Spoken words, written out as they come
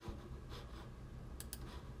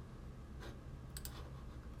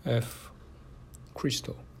F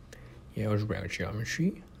crystal. In algebraic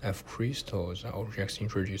geometry, F crystals are objects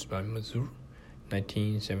introduced by Mazur,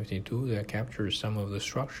 1972, that captures some of the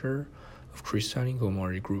structure of crystalline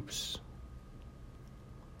cohomology groups.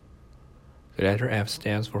 The letter F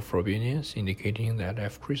stands for Frobenius, indicating that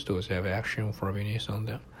F crystals have action Frobenius on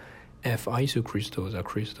them. F isocrystals are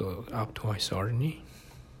crystals up to isogeny.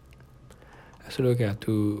 Let's look at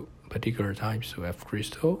two particular types of F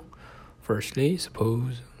crystal. Firstly,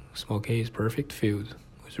 suppose small k is perfect field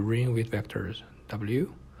with a ring with vectors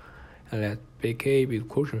W, and let big K be the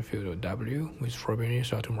quotient field of W with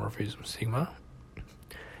Frobenius automorphism sigma.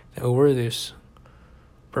 Then over this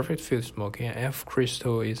perfect field small k, F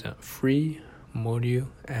crystal is a free module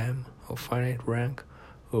M of finite rank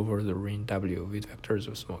over the ring W with vectors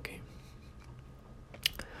of small k,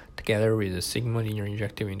 together with the sigma linear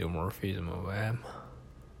injective endomorphism of M.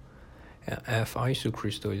 And F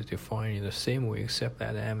isocrystal is defined in the same way, except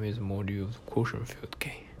that M is a module of the quotient field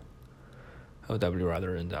K of W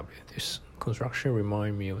rather than W. This construction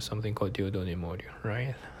reminds me of something called Dieudonné module,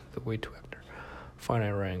 right? The weight vector,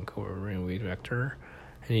 finite rank over ring weight vector,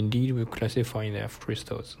 and indeed we're classifying the F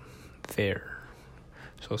crystals there.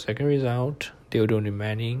 So second result,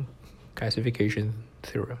 Dieudonné-Manning classification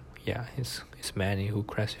theorem. Yeah, it's Manning who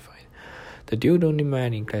classified. The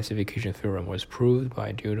Dieudonné-Manning classification theorem was proved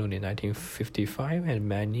by Dieudonné in 1955 and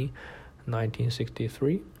Manning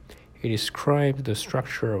 1963. It described the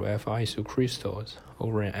structure of F isocrystals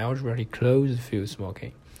over an algebraically closed field small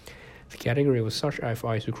k. The category of such F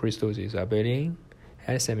isocrystals is abelian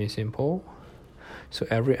and semi-simple. So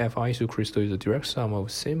every F isocrystal is a direct sum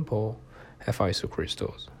of simple F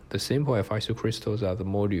isocrystals. The simple F isocrystals are the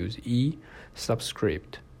modules E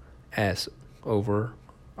subscript S over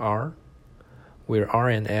R, where R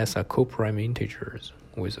and S are coprime integers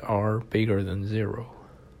with R bigger than 0.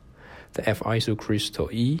 The F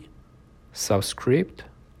isocrystal E subscript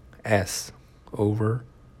S over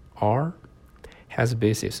R has a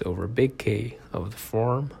basis over big K of the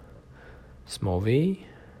form small v,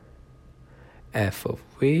 f of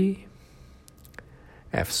v,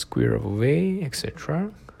 f square of v,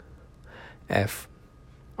 etc., f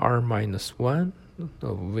r minus 1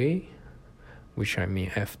 of v, which I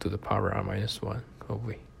mean f to the power r minus 1 of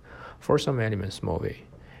v, for some element small v,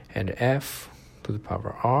 and f to the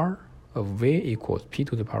power r of v equals p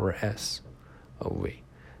to the power s of v.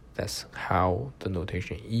 That's how the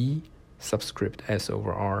notation E subscript S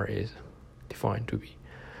over R is defined to be.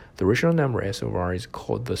 The rational number S over R is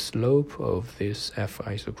called the slope of this F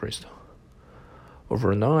isocrystal.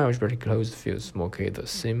 Over a non-algebraically closed field small k, the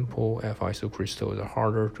simple F isocrystals are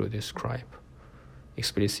harder to describe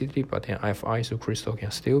explicitly, but an F isocrystal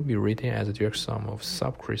can still be written as a direct sum of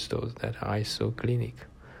subcrystals that are isoclinic,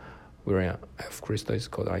 where an F crystal is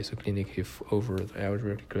called isoclinic if over the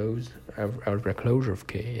algebraic closure of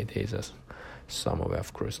K, it is a sum of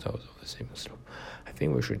F crystals of the same slope. I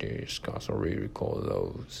think we should discuss or recall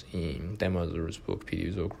those in Dan Mazur's book,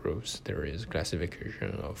 Pedizo groups. There is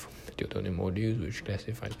classification of Dieudonné modules which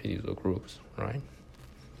classifies Pedizo groups, right?